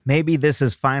Maybe this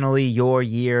is finally your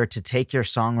year to take your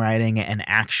songwriting and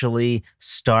actually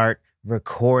start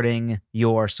recording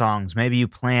your songs. Maybe you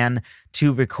plan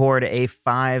to record a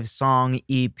 5-song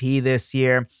EP this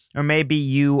year, or maybe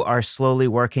you are slowly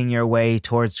working your way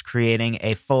towards creating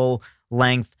a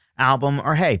full-length album,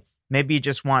 or hey, maybe you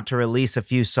just want to release a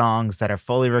few songs that are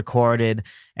fully recorded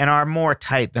and are more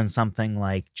tight than something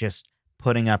like just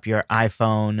putting up your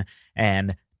iPhone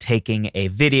and taking a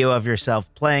video of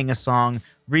yourself playing a song.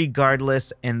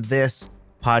 Regardless, in this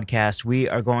podcast, we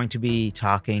are going to be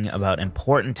talking about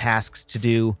important tasks to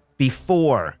do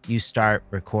before you start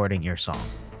recording your song.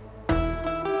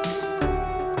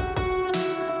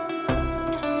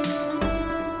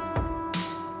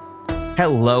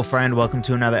 Hello, friend. Welcome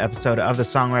to another episode of the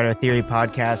Songwriter Theory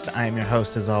Podcast. I am your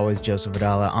host, as always, Joseph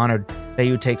Vidala. Honored that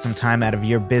you would take some time out of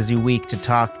your busy week to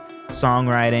talk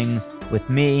songwriting with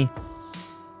me.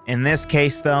 In this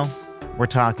case, though, we're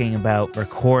talking about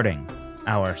recording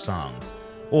our songs,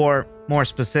 or more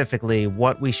specifically,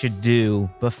 what we should do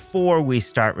before we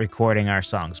start recording our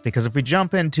songs. Because if we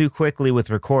jump in too quickly with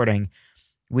recording,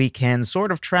 we can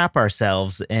sort of trap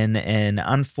ourselves in an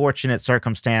unfortunate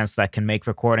circumstance that can make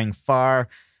recording far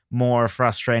more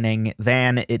frustrating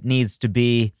than it needs to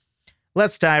be.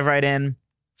 Let's dive right in.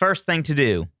 First thing to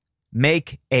do,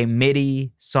 make a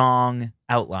MIDI song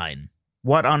outline.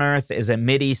 What on earth is a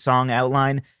MIDI song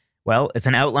outline? Well, it's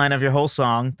an outline of your whole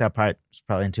song. That part is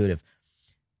probably intuitive.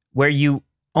 Where you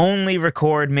only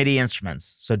record MIDI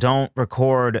instruments. So don't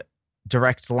record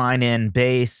direct line in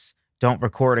bass. Don't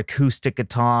record acoustic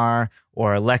guitar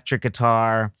or electric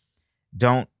guitar.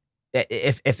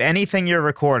 If anything you're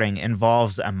recording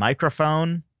involves a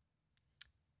microphone,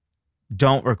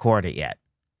 don't record it yet.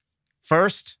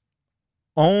 First,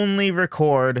 only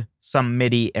record some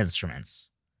MIDI instruments.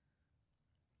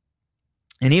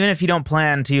 And even if you don't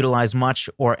plan to utilize much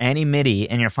or any MIDI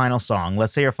in your final song,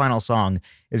 let's say your final song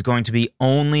is going to be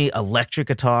only electric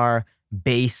guitar,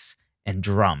 bass, and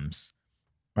drums,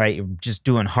 right? You're just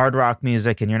doing hard rock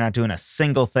music and you're not doing a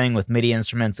single thing with MIDI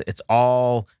instruments. It's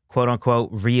all quote unquote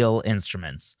real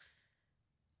instruments.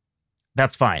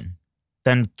 That's fine.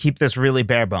 Then keep this really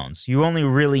bare bones. You only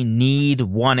really need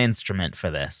one instrument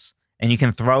for this, and you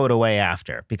can throw it away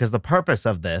after, because the purpose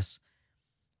of this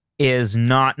is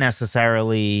not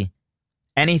necessarily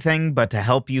anything but to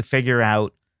help you figure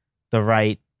out the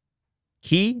right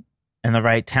key and the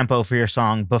right tempo for your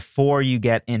song before you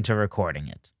get into recording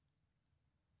it.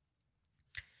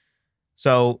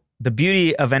 So the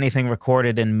beauty of anything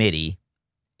recorded in MIDI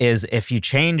is if you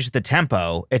change the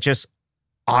tempo, it just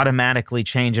automatically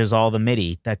changes all the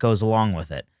MIDI that goes along with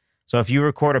it. So if you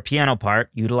record a piano part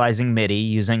utilizing MIDI,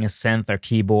 using a synth or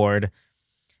keyboard,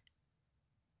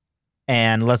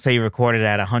 and let's say you record it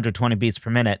at 120 beats per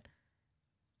minute,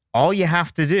 all you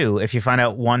have to do, if you find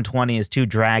out 120 is too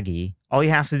draggy, all you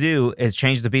have to do is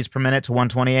change the beats per minute to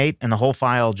 128, and the whole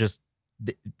file just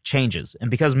changes. And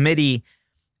because MIDI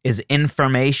is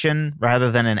information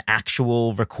rather than an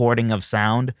actual recording of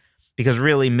sound, because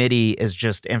really MIDI is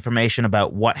just information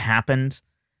about what happened,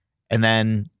 and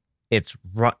then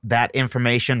that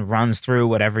information runs through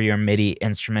whatever your MIDI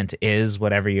instrument is,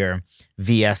 whatever your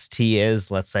VST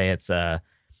is. Let's say it's a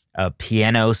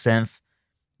piano synth.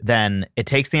 Then it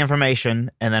takes the information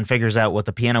and then figures out what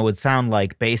the piano would sound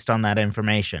like based on that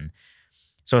information.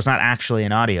 So it's not actually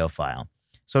an audio file.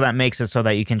 So that makes it so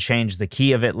that you can change the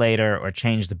key of it later or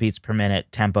change the beats per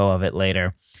minute tempo of it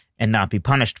later and not be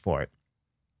punished for it.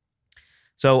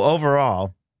 So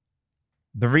overall,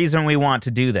 the reason we want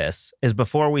to do this is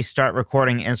before we start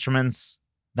recording instruments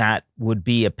that would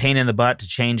be a pain in the butt to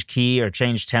change key or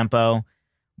change tempo,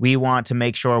 we want to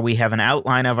make sure we have an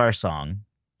outline of our song.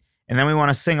 And then we want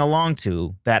to sing along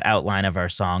to that outline of our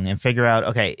song and figure out,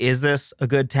 okay, is this a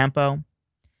good tempo?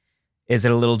 Is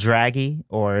it a little draggy,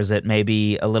 or is it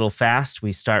maybe a little fast?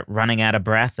 We start running out of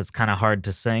breath. It's kind of hard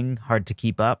to sing, hard to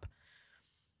keep up.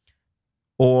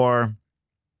 Or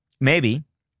maybe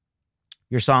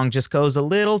your song just goes a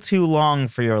little too long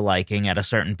for your liking at a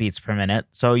certain beats per minute,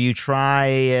 so you try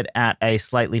it at a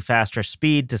slightly faster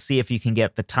speed to see if you can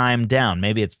get the time down.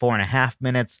 Maybe it's 4.5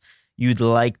 minutes. You'd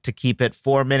like to keep it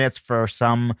 4 minutes for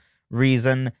some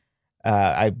reason.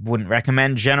 I wouldn't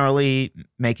recommend generally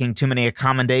making too many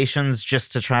accommodations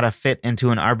just to try to fit into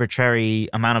an arbitrary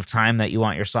amount of time that you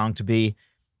want your song to be.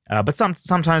 But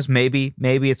sometimes maybe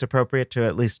it's appropriate to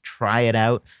at least try it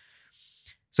out.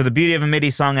 So the beauty of a MIDI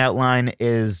song outline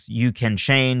is you can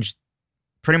change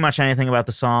pretty much anything about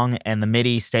the song and the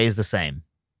MIDI stays the same.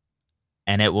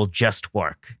 And it will just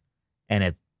work. And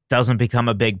it doesn't become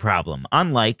a big problem.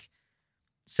 Unlike,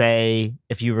 say,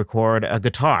 if you record a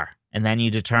guitar and then you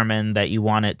determine that you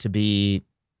want it to be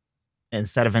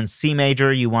instead of in C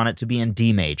major, you want it to be in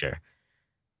D major.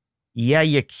 Yeah,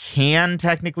 you can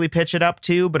technically pitch it up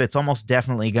too, but it's almost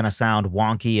definitely going to sound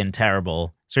wonky and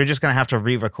terrible. So you're just going to have to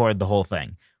re-record the whole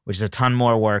thing, which is a ton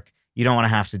more work. You don't want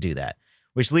to have to do that,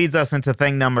 which leads us into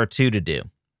thing number 2 to do.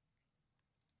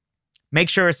 Make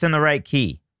sure it's in the right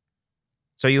key.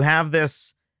 So you have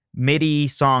this MIDI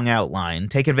song outline.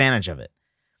 Take advantage of it,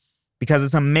 because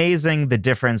it's amazing the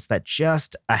difference that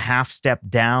just a half step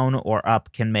down or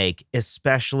up can make,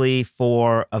 especially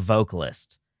for a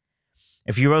vocalist.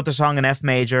 If you wrote the song in F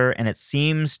major and it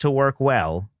seems to work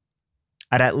well,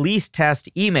 I'd at least test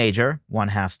E major,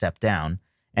 1/2 step down,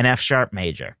 and F sharp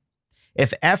major.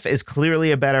 If F is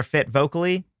clearly a better fit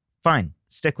vocally, fine,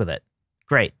 stick with it.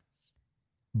 Great.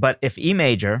 But if E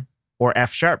major or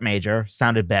F sharp major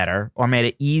sounded better or made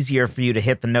it easier for you to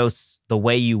hit the notes the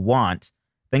way you want,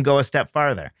 then go a step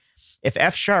farther. If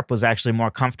F sharp was actually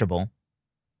more comfortable,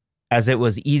 as it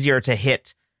was easier to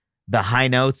hit the high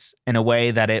notes in a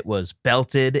way that it was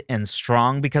belted and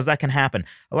strong, because that can happen.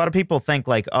 A lot of people think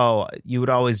like, oh, you would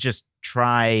always just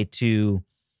try to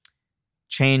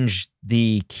change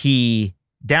the key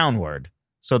downward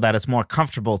so that it's more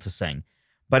comfortable to sing.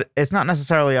 But it's not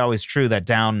necessarily always true that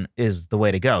down is the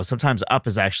way to go. Sometimes up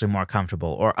is actually more comfortable,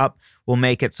 or up will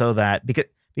make it so that,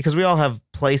 because we all have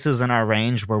places in our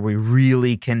range where we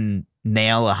really can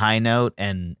nail a high note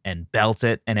and belt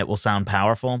it and it will sound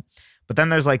powerful. But then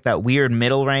there's like that weird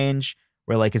middle range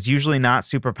where like it's usually not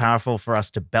super powerful for us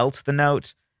to belt the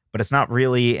note, but it's not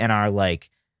really in our like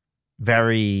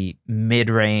very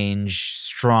mid-range,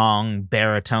 strong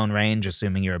baritone range,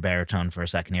 assuming you're a baritone for a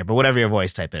second here, but whatever your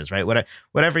voice type is, right?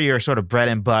 Whatever your sort of bread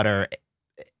and butter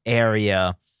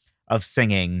area of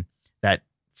singing that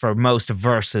for most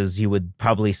verses you would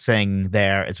probably sing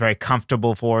there. It's very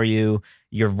comfortable for you.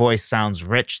 Your voice sounds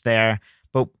rich there.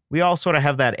 But we all sort of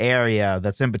have that area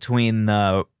that's in between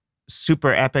the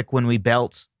super epic when we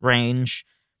belt range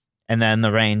and then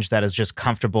the range that is just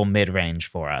comfortable mid-range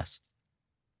for us.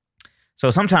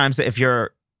 So sometimes if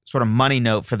your sort of money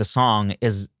note for the song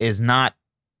is not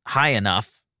high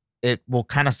enough, it will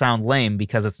kind of sound lame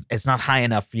because it's not high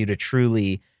enough for you to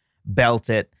truly belt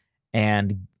it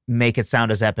and make it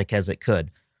sound as epic as it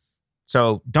could.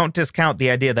 So don't discount the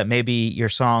idea that maybe your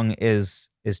song is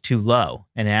too low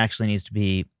and it actually needs to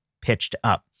be pitched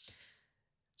up.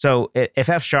 So if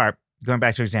F sharp, going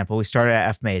back to example, we started at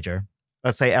F major.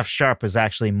 Let's say F sharp is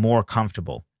actually more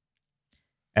comfortable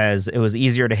as it was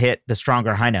easier to hit the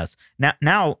stronger high notes.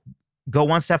 Now go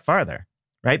one step farther,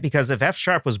 right? Because if F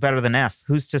sharp was better than F,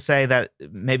 who's to say that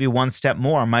maybe one step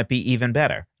more might be even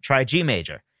better? Try G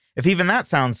major. If even that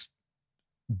sounds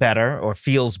better or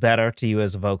feels better to you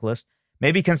as a vocalist,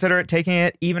 maybe consider taking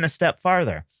it even a step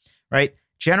farther, right?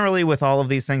 Generally, with all of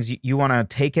these things, you want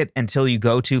to take it until you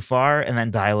go too far and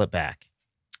then dial it back.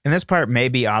 And this part may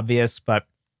be obvious, but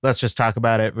let's just talk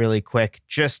about it really quick,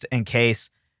 just in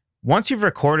case. Once you've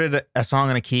recorded a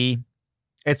song in a key,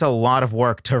 it's a lot of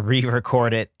work to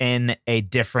re-record it in a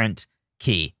different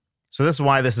key. So this is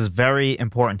why this is very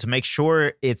important, to make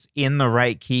sure it's in the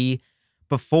right key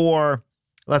before,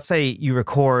 let's say you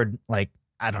record like,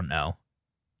 I don't know,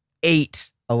 8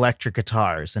 electric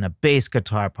guitars and a bass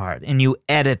guitar part, and you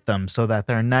edit them so that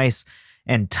they're nice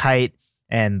and tight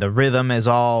and the rhythm is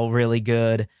all really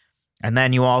good. And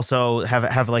then you also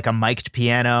have like a mic'd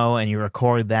piano and you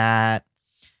record that,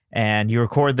 and you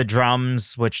record the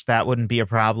drums, which that wouldn't be a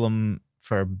problem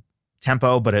for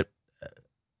tempo, but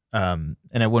and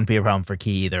it wouldn't be a problem for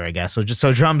key either, I guess.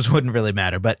 So drums wouldn't really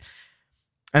matter.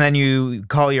 And then you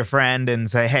call your friend and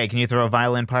say, hey, can you throw a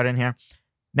violin part in here?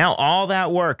 Now all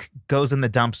that work goes in the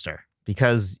dumpster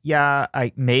because,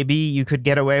 maybe you could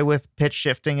get away with pitch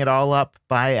shifting it all up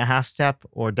by a half step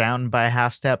or down by a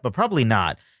half step, but probably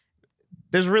not.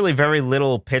 There's really very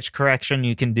little pitch correction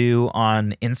you can do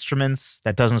on instruments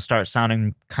that doesn't start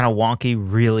sounding kind of wonky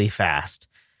really fast.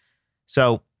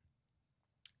 So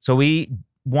we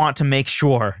want to make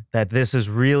sure that this is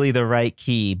really the right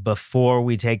key before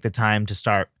we take the time to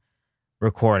start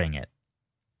recording it.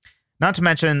 Not to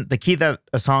mention, the key that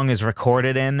a song is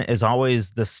recorded in is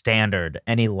always the standard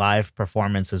any live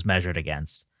performance is measured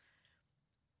against.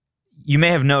 You may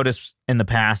have noticed in the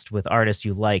past with artists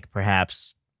you like,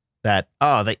 perhaps, that,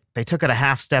 they took it a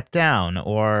half step down,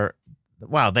 or,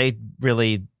 wow,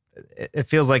 it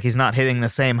feels like he's not hitting the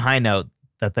same high note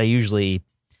that they usually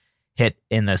hit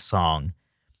in this song.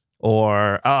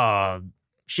 Or,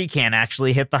 she can't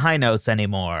actually hit the high notes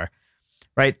anymore,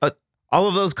 right? All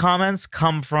of those comments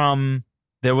come from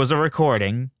there was a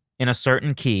recording in a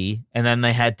certain key, and then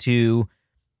they had to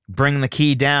bring the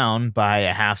key down by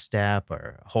a half step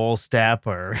or a whole step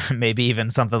or maybe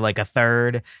even something like a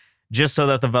third, just so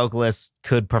that the vocalist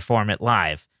could perform it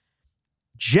live.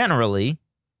 Generally,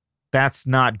 that's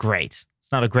not great.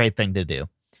 It's not a great thing to do.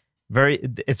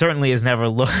 It certainly is never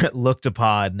looked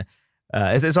upon.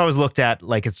 It's always looked at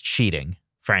like it's cheating,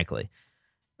 frankly.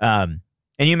 And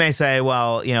you may say,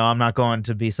 well, I'm not going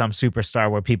to be some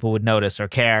superstar where people would notice or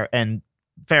care, and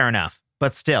fair enough.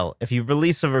 But still, if you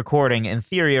release a recording, in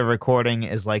theory, a recording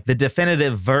is like the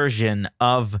definitive version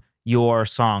of your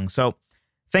song. So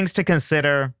things to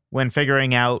consider when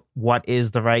figuring out what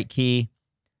is the right key.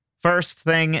 First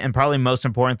thing, and probably most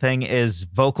important thing, is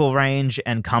vocal range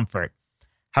and comfort.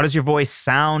 How does your voice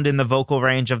sound in the vocal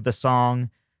range of the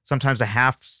song? Sometimes a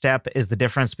half step is the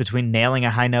difference between nailing a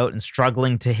high note and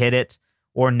struggling to hit it,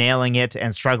 or nailing it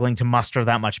and struggling to muster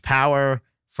that much power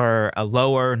for a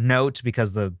lower note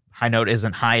because the high note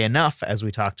isn't high enough, as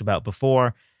we talked about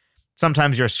before.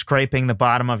 Sometimes you're scraping the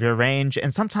bottom of your range,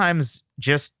 and sometimes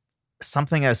just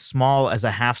something as small as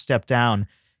a half step down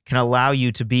can allow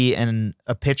you to be in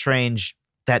a pitch range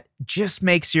that just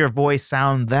makes your voice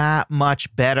sound that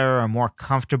much better or more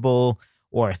comfortable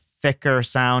or thicker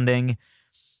sounding.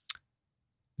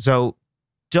 So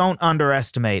don't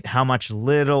underestimate how much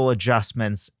little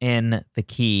adjustments in the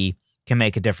key can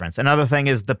make a difference. Another thing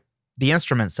is the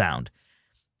instrument sound.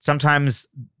 Sometimes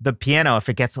the piano, if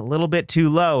it gets a little bit too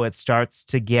low, it starts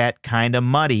to get kind of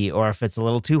muddy, or if it's a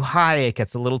little too high, it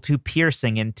gets a little too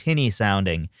piercing and tinny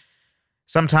sounding.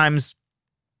 Sometimes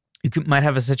might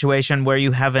have a situation where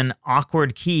you have an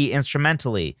awkward key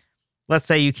instrumentally. Let's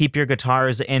say you keep your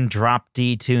guitars in drop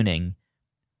D tuning,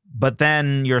 but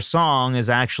then your song is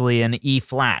actually an E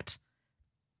flat.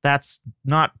 That's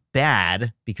not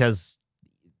bad because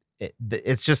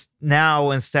it's just now,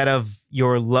 instead of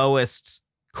your lowest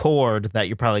chord that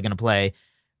you're probably going to play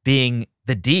being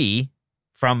the D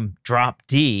from drop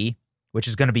D, which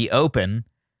is going to be open,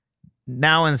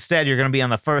 now instead you're going to be on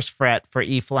the first fret for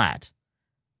E flat.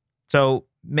 So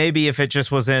maybe if it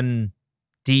just was in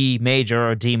D major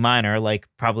or D minor, like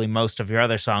probably most of your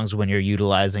other songs when you're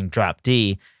utilizing drop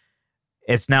D,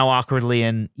 it's now awkwardly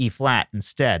in E flat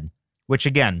instead, which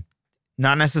again,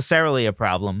 not necessarily a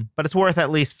problem, but it's worth at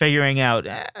least figuring out,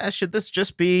 should this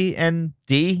just be in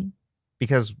D?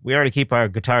 Because we already keep our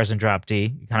guitars in drop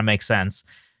D. It kind of makes sense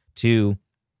to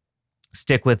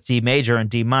stick with D major and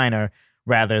D minor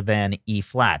rather than E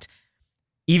flat.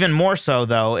 Even more so,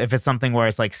 though, if it's something where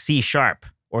it's like C sharp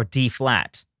or D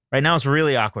flat. Right now it's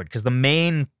really awkward because the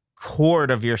main chord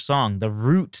of your song, the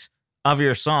root of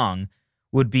your song,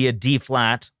 would be a D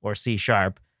flat or C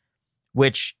sharp,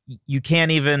 which you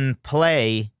can't even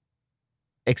play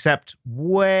except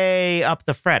way up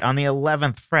the fret. On the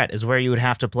 11th fret is where you would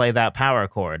have to play that power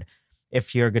chord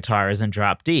if your guitar is in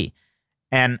drop D.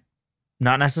 And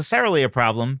not necessarily a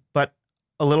problem, but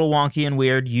a little wonky and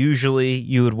weird. Usually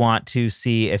you would want to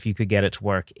see if you could get it to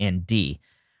work in D.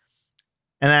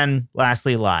 And then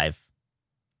lastly, live.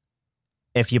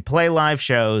 If you play live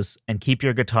shows and keep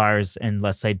your guitars in,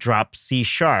 let's say, drop C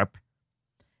sharp,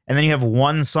 and then you have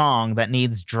one song that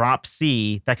needs drop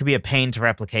C, that could be a pain to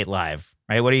replicate live,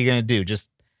 right? What are you going to do?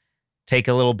 Just take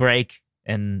a little break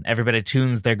and everybody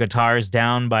tunes their guitars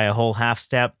down by a whole half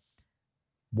step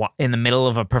in the middle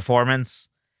of a performance?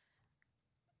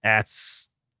 That's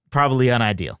probably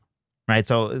unideal, right?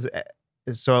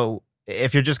 So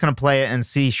if you're just going to play it in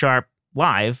C sharp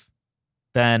live,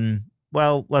 then,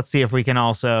 well, let's see if we can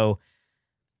also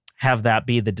have that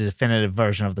be the definitive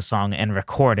version of the song and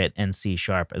record it in C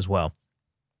sharp as well.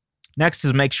 Next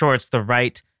is make sure it's the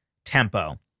right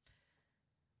tempo.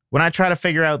 When I try to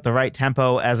figure out the right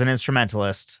tempo as an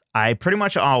instrumentalist, I pretty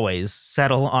much always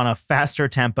settle on a faster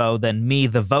tempo than me,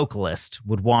 the vocalist,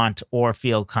 would want or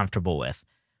feel comfortable with.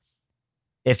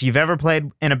 If you've ever played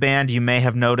in a band, you may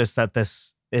have noticed that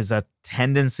this is a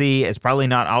tendency. It's probably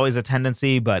not always a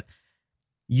tendency, but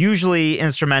usually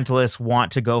instrumentalists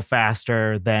want to go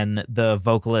faster than the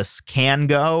vocalist can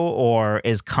go or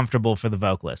is comfortable for the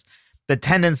vocalist. The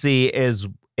tendency is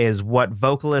what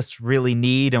vocalists really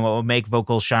need, and what will make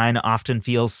vocals shine often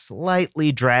feels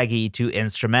slightly draggy to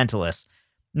instrumentalists.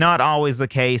 Not always the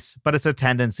case, but it's a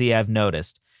tendency I've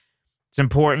noticed. It's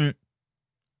important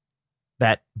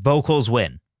that vocals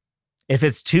win. If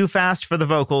it's too fast for the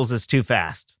vocals, it's too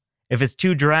fast. If it's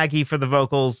too draggy for the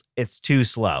vocals, it's too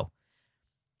slow.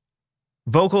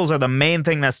 Vocals are the main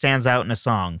thing that stands out in a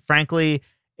song. Frankly,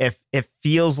 if it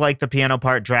feels like the piano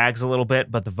part drags a little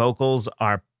bit, but the vocals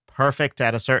are perfect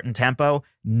at a certain tempo,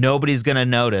 nobody's going to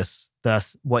notice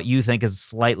what you think is a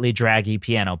slightly draggy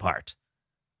piano part.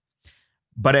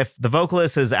 But if the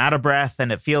vocalist is out of breath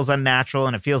and it feels unnatural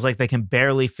and it feels like they can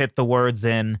barely fit the words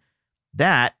in,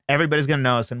 that everybody's going to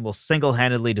notice and will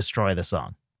single-handedly destroy the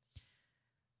song.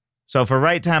 So for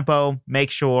right tempo, make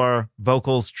sure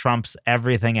vocals trumps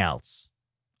everything else.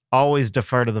 Always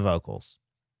defer to the vocals.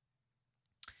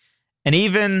 And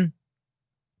even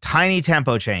tiny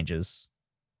tempo changes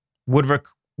would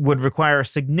require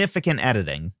significant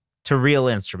editing to real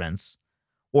instruments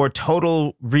or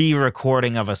total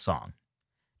re-recording of a song,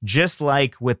 just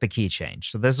like with the key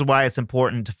change. So this is why it's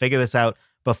important to figure this out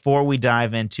before we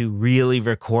dive into really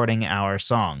recording our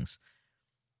songs.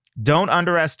 Don't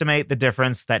underestimate the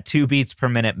difference that 2 beats per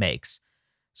minute makes.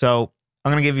 So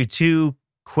I'm going to give you 2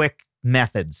 quick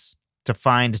methods to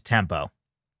find tempo.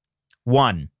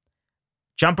 1,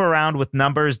 jump around with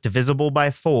numbers divisible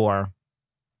by 4.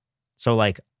 So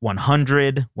like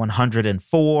 100,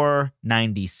 104,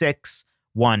 96,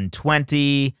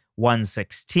 120,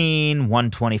 116,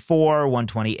 124,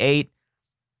 128,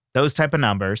 those type of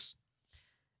numbers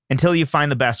until you find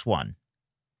the best one.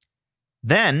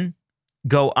 Then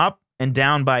go up and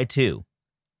down by 2.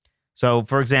 So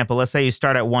for example, let's say you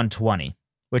start at 120,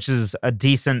 which is a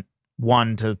decent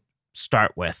one to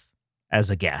start with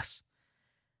as a guess,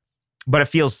 but it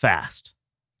feels fast.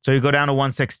 So you go down to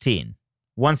 116.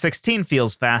 116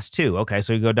 feels fast too. Okay,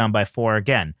 so you go down by 4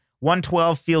 again.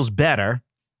 112 feels better,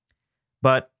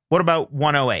 but what about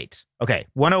 108? Okay,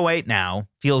 108 now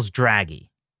feels draggy.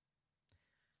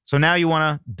 So now you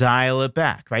want to dial it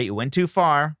back, right? You went too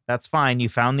far. That's fine. You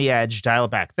found the edge. Dial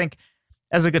it back. Think,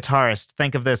 as a guitarist,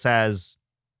 think of this as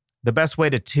the best way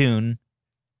to tune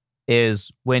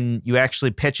is when you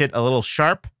actually pitch it a little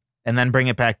sharp and then bring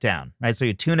it back down, right? So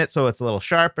you tune it so it's a little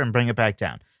sharp and bring it back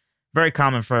down. Very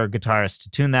common for guitarists to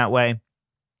tune that way.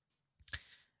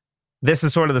 This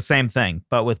is sort of the same thing,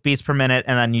 but with beats per minute,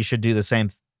 and then you should do the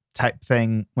same type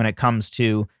thing when it comes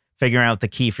to figuring out the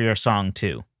key for your song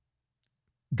too.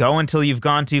 Go until you've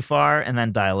gone too far and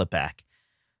then dial it back.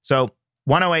 So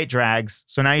 108 drags.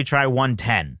 So now you try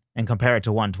 110 and compare it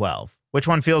to 112. Which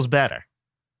one feels better?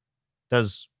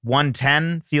 Does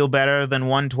 110 feel better than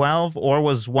 112? Or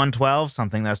was 112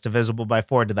 something that's divisible by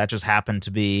 4? Did that just happen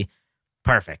to be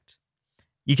perfect?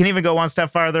 You can even go one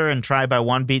step farther and try by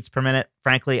 1 beats per minute.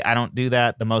 Frankly, I don't do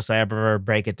that. The most I ever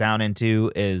break it down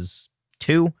into is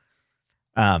 2.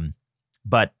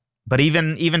 But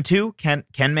even 2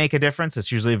 can make a difference.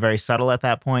 It's usually very subtle at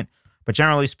that point. But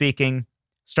generally speaking,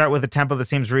 start with a tempo that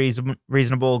seems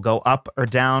reasonable. Go up or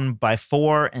down by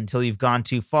 4 until you've gone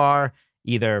too far,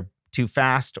 either too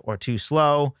fast or too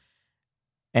slow,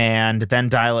 and then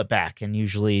dial it back. And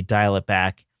usually dial it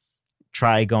back.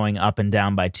 Try going up and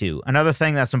down by 2. Another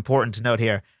thing that's important to note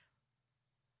here,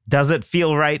 does it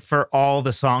feel right for all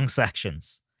the song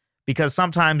sections? Because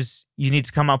sometimes you need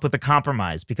to come up with a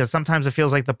compromise, because sometimes it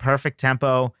feels like the perfect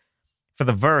tempo for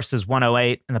the verse is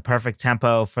 108 and the perfect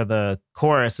tempo for the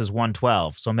chorus is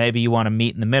 112. So maybe you want to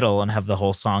meet in the middle and have the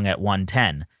whole song at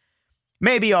 110.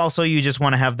 Maybe also you just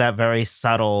want to have that very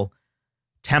subtle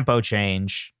tempo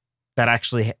change that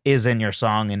actually is in your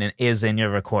song and it is in your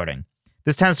recording.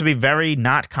 This tends to be very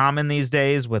not common these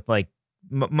days with like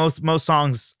most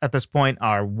songs at this point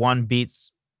are 1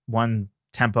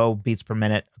 tempo beats per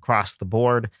minute across the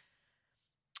board.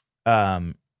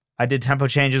 I did tempo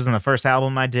changes in the first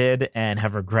album I did and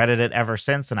have regretted it ever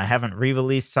since. And I haven't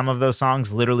re-released some of those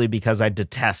songs literally because I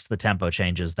detest the tempo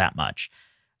changes that much.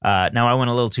 Now I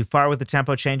went a little too far with the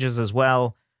tempo changes as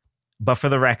well, but for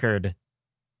the record,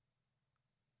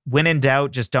 when in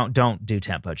doubt, just don't do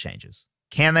tempo changes.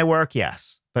 Can they work?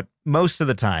 Yes. But most of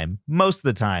the time,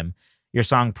 your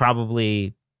song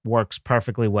probably works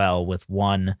perfectly well with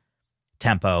 1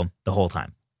 tempo the whole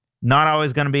time. Not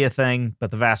always going to be a thing,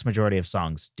 but the vast majority of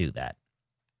songs do that.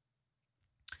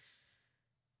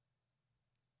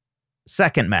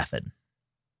 Second method.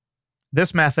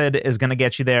 This method is going to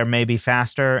get you there maybe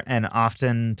faster, and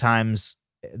oftentimes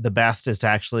the best is to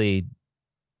actually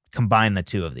combine the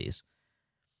 2 of these.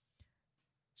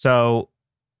 So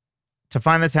to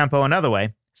find the tempo another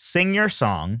way, sing your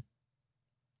song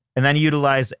and then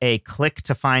utilize a click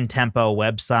to find tempo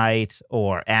website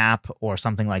or app or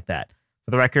something like that.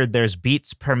 For the record, there's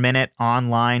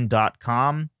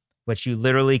beatsperminuteonline.com, which you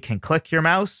literally can click your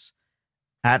mouse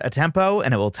at a tempo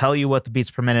and it will tell you what the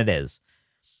beats per minute is.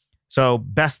 So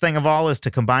best thing of all is to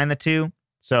combine the 2.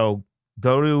 So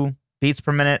go to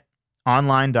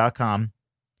beatsperminuteonline.com,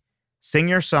 sing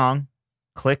your song,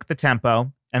 click the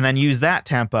tempo, and then use that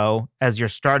tempo as your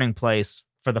starting place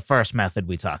for the first method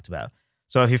we talked about.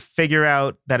 So if you figure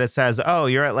out that it says, oh,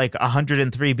 you're at like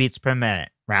 103 beats per minute,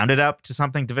 round it up to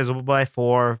something divisible by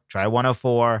 4, try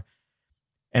 104,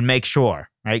 and make sure,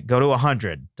 right? Go to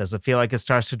 100. Does it feel like it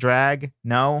starts to drag?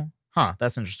 No? Huh,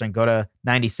 that's interesting. Go to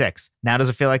 96. Now does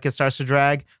it feel like it starts to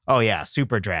drag? Oh yeah,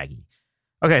 super draggy.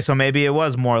 Okay, so maybe it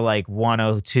was more like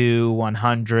 102,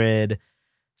 100,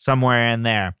 somewhere in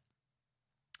there.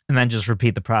 And then just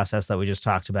repeat the process that we just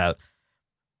talked about.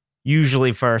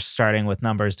 Usually first starting with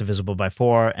numbers divisible by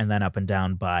 4 and then up and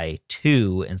down by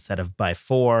 2 instead of by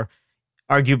 4.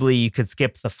 Arguably, you could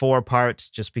skip the 4 parts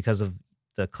just because of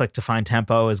the click to find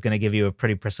tempo is going to give you a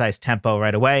pretty precise tempo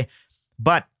right away.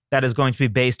 But that is going to be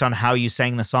based on how you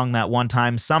sang the song that one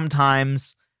time.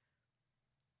 Sometimes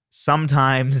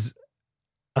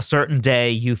a certain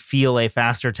day you feel a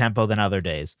faster tempo than other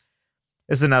days.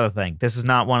 This is another thing. This is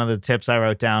not one of the tips I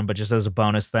wrote down, but just as a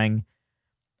bonus thing.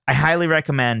 I highly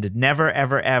recommend never,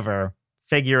 ever, ever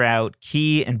figure out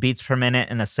key and beats per minute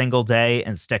in a single day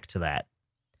and stick to that.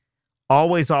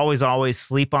 Always, always, always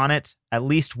sleep on it at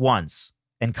least once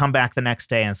and come back the next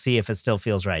day and see if it still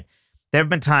feels right. There have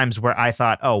been times where I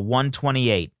thought,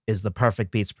 128 is the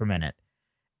perfect beats per minute.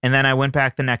 And then I went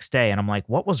back the next day and I'm like,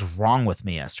 what was wrong with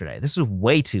me yesterday? This is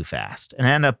way too fast. And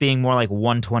it ended up being more like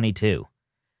 122.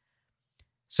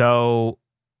 So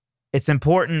it's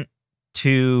important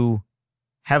to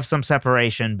have some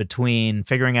separation between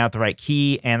figuring out the right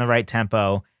key and the right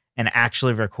tempo and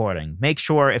actually recording. Make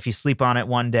sure if you sleep on it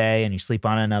one day and you sleep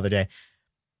on it another day,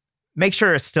 make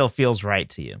sure it still feels right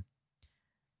to you.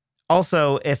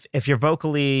 Also, if you're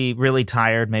vocally really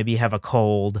tired, maybe you have a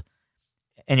cold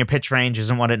and your pitch range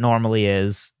isn't what it normally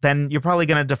is, then you're probably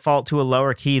going to default to a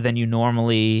lower key than you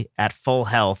normally at full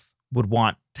health would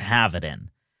want to have it in.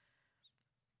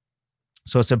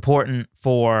 So it's important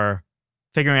for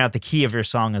figuring out the key of your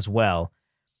song as well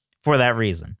for that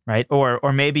reason, right?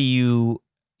 Or maybe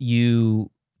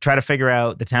you try to figure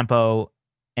out the tempo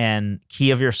and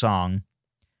key of your song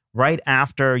right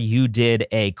after you did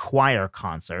a choir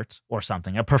concert or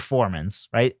something, a performance,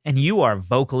 right? And you are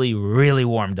vocally really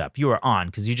warmed up. You are on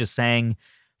because you just sang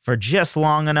for just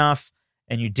long enough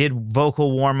and you did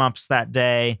vocal warm-ups that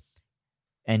day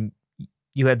and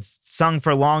you had sung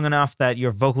for long enough that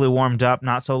you're vocally warmed up,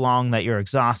 not so long that you're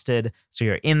exhausted. So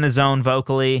you're in the zone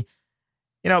vocally.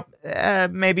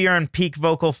 Maybe you're in peak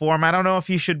vocal form. I don't know if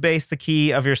you should base the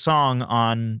key of your song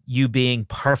on you being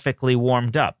perfectly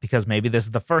warmed up because maybe this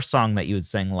is the first song that you would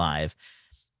sing live.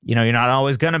 You're not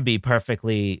always going to be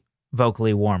perfectly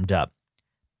vocally warmed up.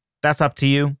 That's up to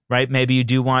you, right? Maybe you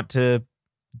do want to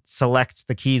select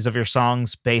the keys of your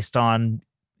songs based on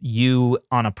you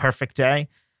on a perfect day.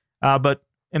 But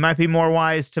it might be more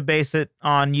wise to base it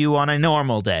on you on a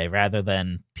normal day rather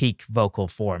than peak vocal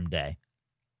form day.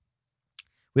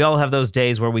 We all have those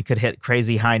days where we could hit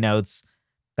crazy high notes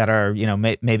that are,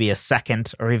 maybe a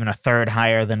second or even a third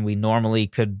higher than we normally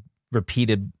could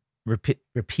repeatedly,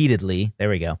 there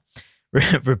we go,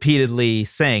 repeatedly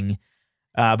sing.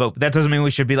 But that doesn't mean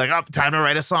we should be like, time to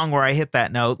write a song where I hit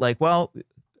that note.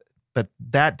 But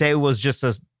that day was just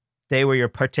a day where you're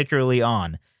particularly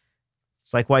on.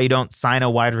 It's like why you don't sign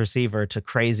a wide receiver to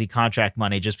crazy contract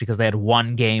money just because they had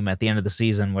one game at the end of the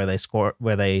season where they score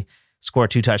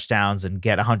 2 touchdowns and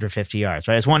get 150 yards,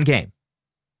 right? It's one game.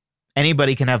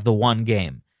 Anybody can have the one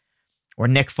game. Or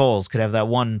Nick Foles could have that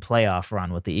one playoff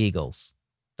run with the Eagles.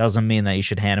 Doesn't mean that you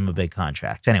should hand him a big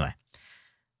contract. Anyway,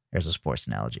 there's a sports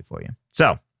analogy for you.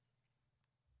 So,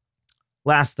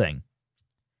 last thing.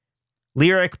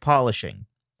 Lyric polishing.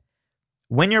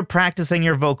 When you're practicing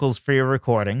your vocals for your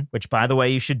recording, which, by the way,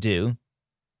 you should do,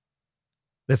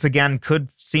 this, again,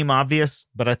 could seem obvious,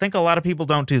 but I think a lot of people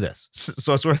don't do this,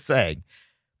 so it's worth saying.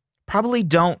 Probably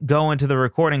don't go into the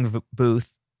recording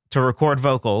booth to record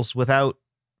vocals without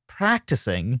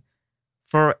practicing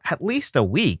for at least a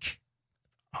week,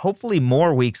 hopefully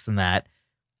more weeks than that,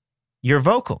 your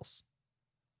vocals.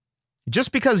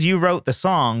 Just because you wrote the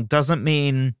song doesn't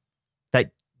mean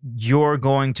that you're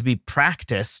going to be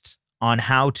practiced on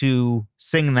how to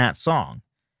sing that song.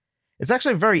 It's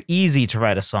actually very easy to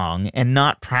write a song and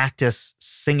not practice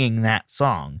singing that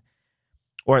song,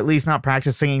 or at least not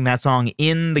practice singing that song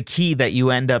in the key that you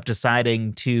end up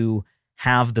deciding to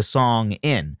have the song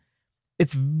in.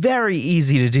 It's very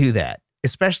easy to do that,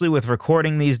 especially with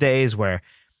recording these days where,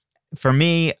 for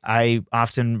me, I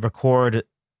often record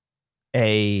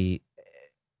a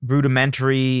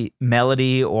rudimentary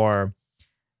melody or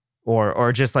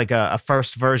just like a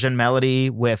first version melody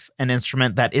with an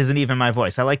instrument that isn't even my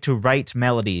voice. I like to write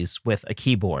melodies with a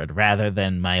keyboard rather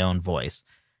than my own voice.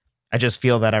 I just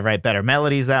feel that I write better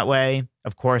melodies that way.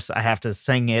 Of course, I have to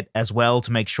sing it as well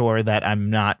to make sure that I'm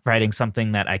not writing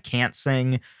something that I can't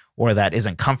sing or that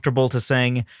isn't comfortable to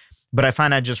sing. But I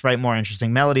find I just write more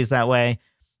interesting melodies that way.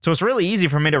 So it's really easy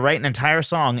for me to write an entire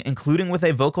song, including with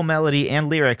a vocal melody and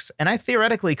lyrics, and I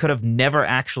theoretically could have never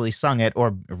actually sung it,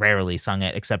 or rarely sung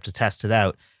it, except to test it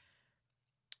out.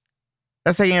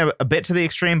 That's taking it a bit to the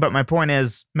extreme, but my point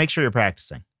is make sure you're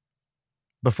practicing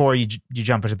before you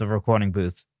jump into the recording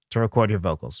booth to record your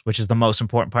vocals, which is the most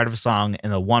important part of a song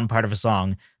and the one part of a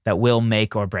song that will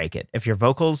make or break it. If your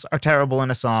vocals are terrible in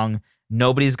a song,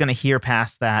 nobody's going to hear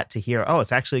past that to hear, oh,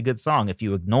 it's actually a good song if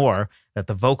you ignore that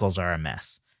the vocals are a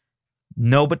mess.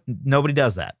 Nobody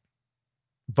does that.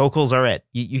 Vocals are it.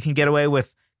 You can get away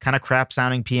with kind of crap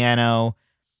sounding piano.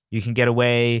 You can get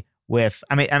away with,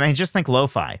 I mean, just think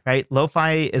lo-fi, right?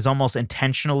 Lo-fi is almost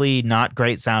intentionally not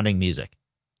great sounding music.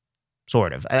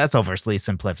 Sort of. That's overly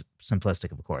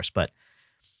simplistic, of course, but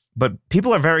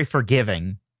people are very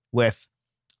forgiving with,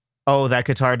 oh, that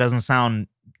guitar doesn't sound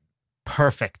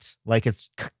perfect, like it's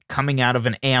coming out of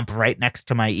an amp right next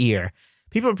to my ear.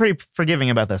 People are pretty forgiving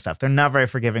about this stuff. They're not very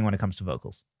forgiving when it comes to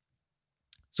vocals.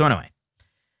 So anyway,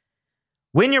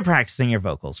 when you're practicing your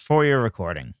vocals for your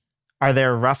recording, are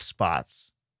there rough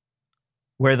spots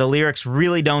where the lyrics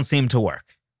really don't seem to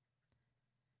work?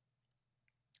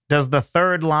 Does the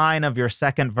third line of your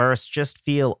second verse just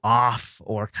feel off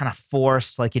or kind of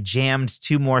forced, like you jammed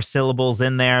 2 more syllables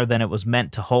in there than it was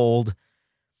meant to hold?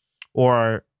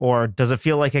 Or does it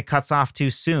feel like it cuts off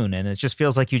too soon and it just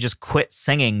feels like you just quit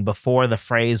singing before the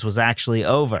phrase was actually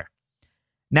over?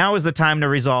 Now is the time to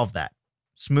resolve that.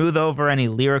 Smooth over any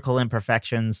lyrical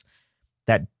imperfections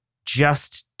that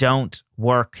just don't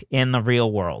work in the real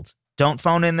world. Don't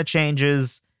phone in the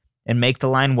changes and make the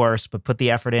line worse, but put the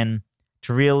effort in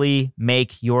to really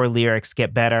make your lyrics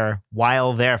get better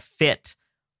while their fit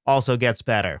also gets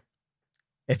better.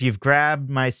 If you've grabbed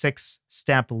my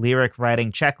 6-step lyric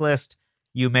writing checklist,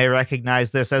 you may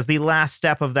recognize this as the last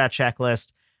step of that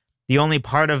checklist. The only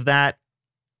part of that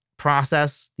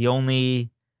process, the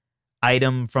only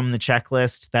item from the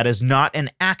checklist that is not an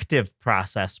active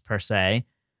process per se,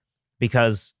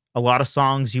 because a lot of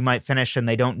songs you might finish and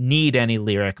they don't need any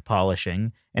lyric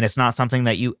polishing, and it's not something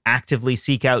that you actively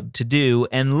seek out to do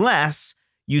unless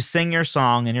you sing your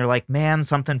song and you're like, man,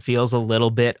 something feels a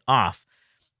little bit off.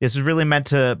 This is really meant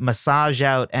to massage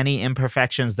out any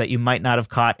imperfections that you might not have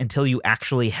caught until you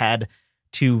actually had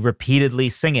to repeatedly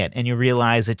sing it and you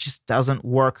realize it just doesn't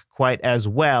work quite as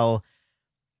well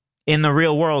in the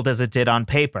real world as it did on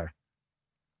paper.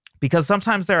 Because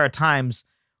sometimes there are times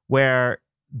where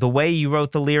the way you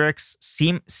wrote the lyrics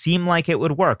seem like it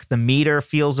would work. The meter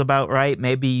feels about right.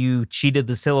 Maybe you cheated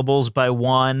the syllables by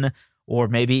 1 or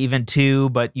maybe even 2,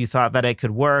 but you thought that it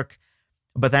could work.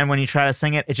 But then when you try to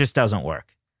sing it, it just doesn't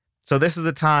work. So this is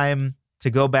the time to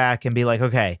go back and be like,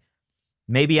 okay,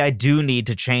 maybe I do need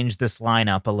to change this line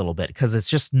up a little bit because it's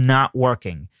just not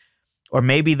working. Or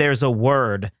maybe there's a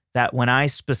word that when I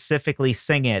specifically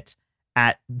sing it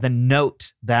at the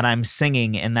note that I'm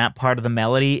singing in that part of the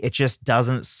melody, it just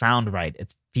doesn't sound right.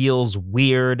 It feels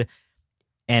weird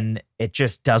and it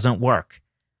just doesn't work.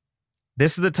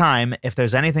 This is the time, if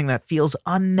there's anything that feels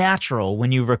unnatural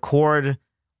when you record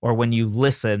or when you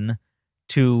listen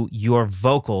to your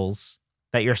vocals,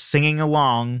 that you're singing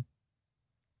along,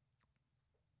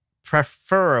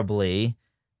 preferably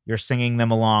you're singing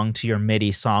them along to your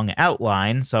MIDI song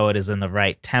outline, so it is in the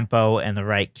right tempo and the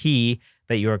right key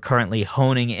that you are currently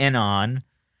honing in on.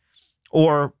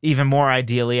 Or even more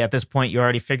ideally, at this point, you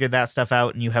already figured that stuff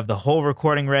out and you have the whole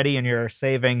recording ready and you're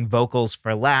saving vocals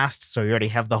for last, so you already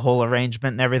have the whole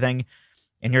arrangement and everything,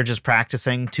 and you're just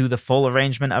practicing to the full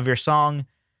arrangement of your song.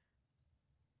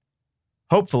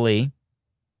 Hopefully,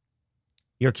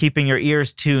 you're keeping your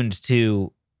ears tuned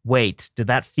to, wait, did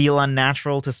that feel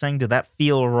unnatural to sing? Did that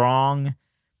feel wrong?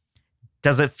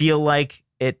 Does it feel like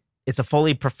it's a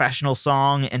fully professional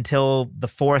song until the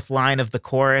 4th line of the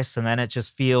chorus, and then it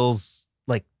just feels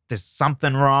like there's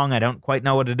something wrong? I don't quite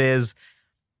know what it is,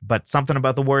 but something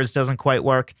about the words doesn't quite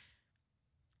work.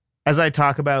 As I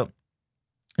talk about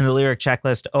in the lyric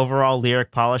checklist, overall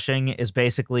lyric polishing is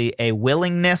basically a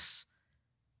willingness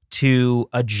to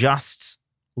adjust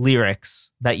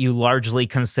lyrics that you largely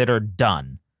consider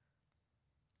done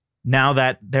now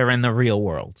that they're in the real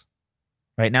world.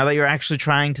 Right now that you're actually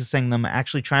trying to sing them,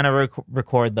 actually trying to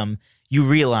record them, you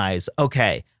realize,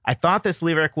 okay, I thought this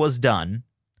lyric was done,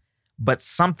 but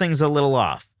something's a little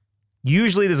off.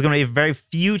 Usually there's going to be very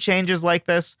few changes like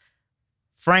this.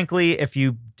 Frankly, if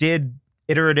you did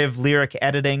iterative lyric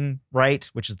editing right,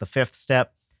 which is the 5th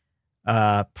step,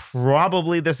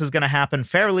 probably this is going to happen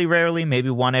fairly rarely.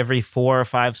 Maybe 1 every 4 or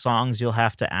 5 songs you'll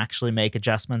have to actually make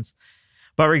adjustments.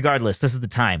 But regardless, this is the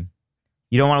time.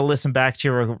 You don't want to listen back to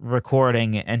your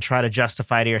recording and try to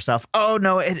justify to yourself, oh,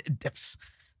 no,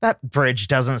 that bridge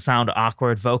doesn't sound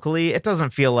awkward vocally. It doesn't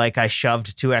feel like I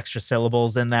shoved 2 extra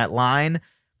syllables in that line.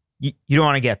 You don't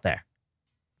want to get there.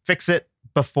 Fix it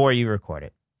before you record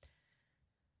it.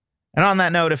 And on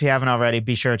that note, if you haven't already,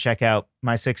 be sure to check out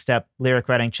my 6-step lyric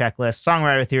writing checklist,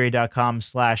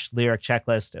 songwritertheory.com/lyric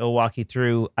checklist. It will walk you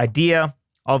through idea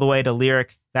all the way to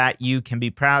lyric that you can be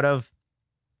proud of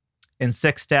in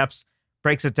 6 steps.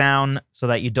 Breaks it down so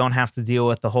that you don't have to deal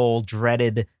with the whole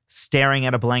dreaded staring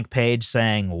at a blank page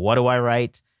saying, what do I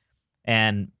write?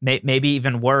 And maybe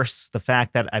even worse, the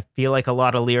fact that I feel like a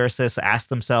lot of lyricists ask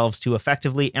themselves to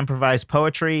effectively improvise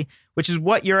poetry, which is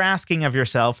what you're asking of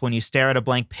yourself when you stare at a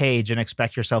blank page and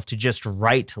expect yourself to just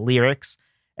write lyrics,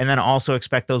 and then also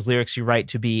expect those lyrics you write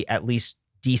to be at least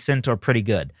decent or pretty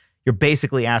good. You're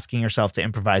basically asking yourself to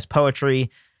improvise poetry,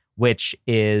 which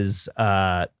is,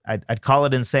 I'd call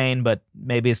it insane, but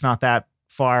maybe it's not that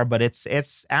far, but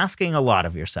it's asking a lot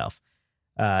of yourself.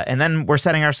 And then we're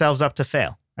setting ourselves up to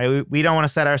fail. Right? We don't want to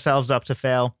set ourselves up to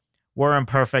fail. We're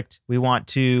imperfect. We want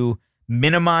to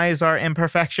minimize our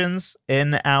imperfections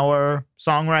in our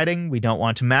songwriting. We don't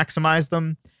want to maximize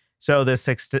them. So this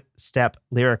 6-step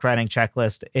lyric writing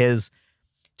checklist is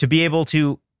to be able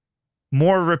to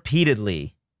more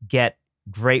repeatedly get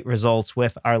great results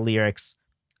with our lyrics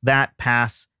that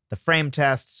pass the frame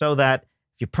test, so that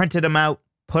if you printed them out,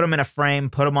 put them in a frame,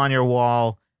 put them on your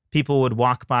wall, people would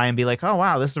walk by and be like, oh,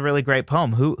 wow, this is a really great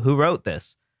poem. Who wrote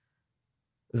this?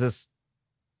 Is this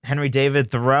Henry David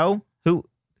Thoreau? Who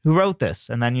wrote this?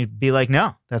 And then you'd be like,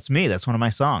 no, that's me. That's one of my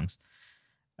songs.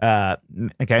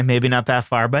 Okay, maybe not that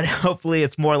far, but hopefully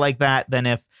it's more like that than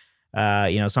if,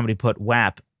 somebody put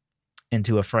WAP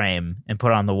into a frame and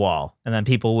put it on the wall. And then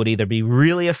people would either be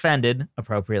really offended,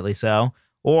 appropriately so,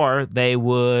 or they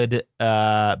would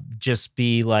just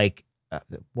be like,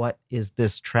 what is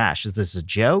this trash? Is this a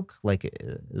joke? Like,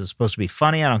 is it supposed to be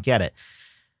funny? I don't get it.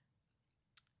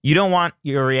 You don't want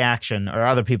your reaction or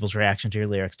other people's reaction to your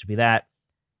lyrics to be that.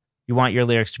 You want your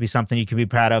lyrics to be something you can be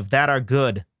proud of, that are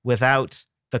good without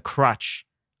the crutch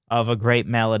of a great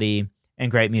melody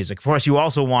and great music. Of course, you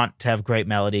also want to have great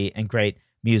melody and great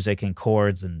music and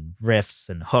chords and riffs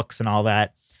and hooks and all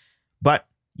that. But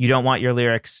you don't want your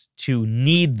lyrics to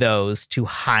need those to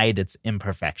hide its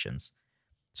imperfections.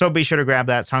 So be sure to grab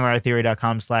that,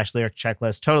 songwritertheory.com/lyric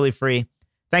checklist, totally free.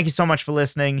 Thank you so much for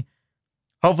listening.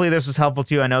 Hopefully this was helpful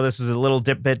to you. I know this is a little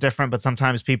bit different, but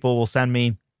sometimes people will send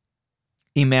me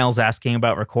emails asking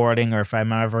about recording or if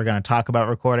I'm ever going to talk about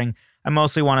recording. I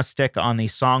mostly want to stick on the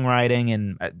songwriting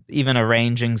and even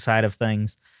arranging side of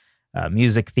things,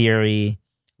 music theory,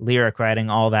 lyric writing,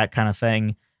 all that kind of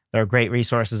thing. There are great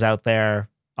resources out there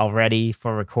already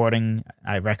for recording.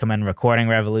 I recommend Recording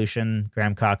Revolution.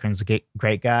 Graham Cochran's a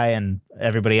great guy, and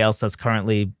everybody else that's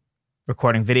currently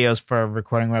recording videos for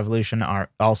Recording Revolution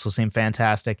also seem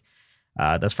fantastic.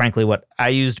 That's frankly what I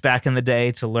used back in the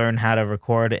day to learn how to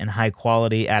record in high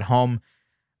quality at home.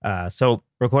 So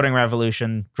Recording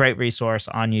Revolution, great resource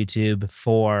on YouTube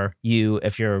for you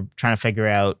if you're trying to figure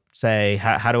out, say,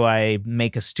 how do I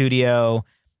make a studio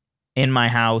in my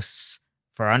house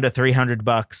for under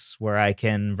 $300 where I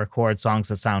can record songs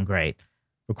that sound great.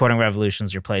 Recording Revolution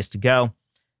is your place to go.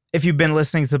 If you've been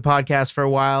listening to the podcast for a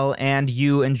while and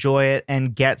you enjoy it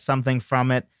and get something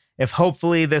from it, if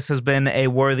hopefully this has been a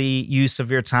worthy use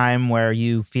of your time where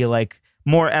you feel like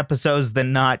more episodes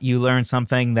than not, you learn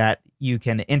something that you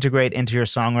can integrate into your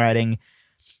songwriting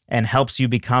and helps you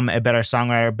become a better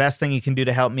songwriter, best thing you can do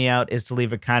to help me out is to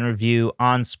leave a kind review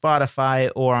on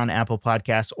Spotify or on Apple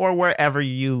Podcasts or wherever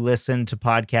you listen to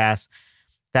podcasts.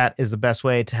 That is the best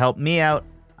way to help me out.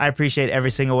 I appreciate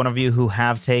every single one of you who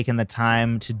have taken the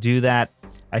time to do that.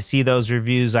 I see those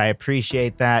reviews. I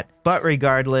appreciate that. But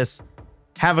regardless,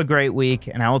 have a great week,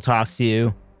 and I will talk to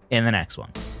you in the next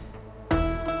one.